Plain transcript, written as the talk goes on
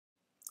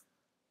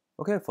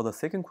Okay, for the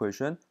second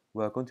question,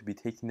 we are going to be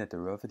taking the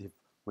derivative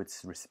with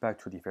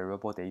respect to the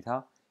variable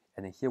data,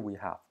 and here we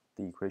have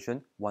the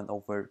equation 1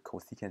 over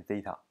cosecant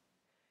theta.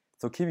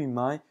 So keep in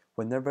mind,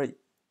 whenever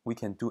we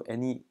can do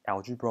any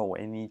algebra or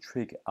any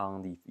trick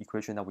on the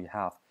equation that we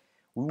have,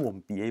 we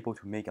won't be able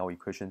to make our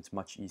equations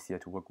much easier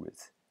to work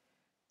with.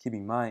 Keep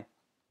in mind,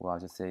 well, I'll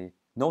just say,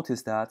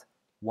 notice that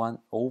 1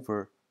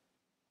 over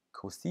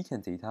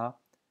cosecant theta,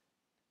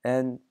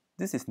 and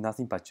this is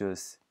nothing but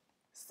just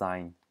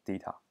sine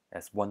theta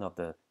as one of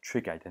the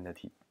trig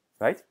identity,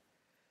 right?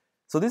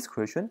 So this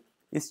question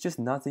is just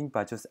nothing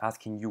but just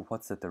asking you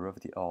what's the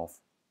derivative of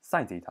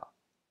sine theta.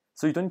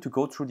 So you don't need to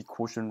go through the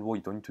quotient rule,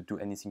 you don't need to do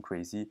anything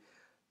crazy.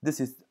 This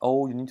is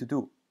all you need to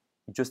do.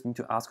 You just need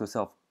to ask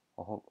yourself,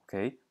 oh,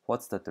 okay,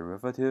 what's the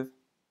derivative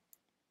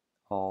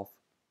of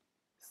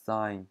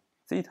sine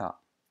theta?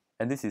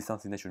 And this is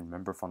something that you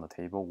remember from the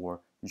table,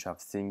 or you should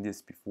have seen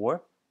this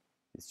before.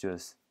 It's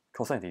just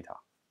cosine theta.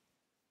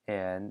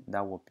 And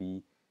that will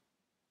be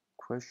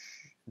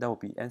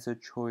answer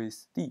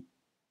choice D.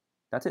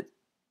 That's it.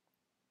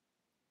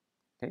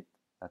 Okay,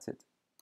 that's it.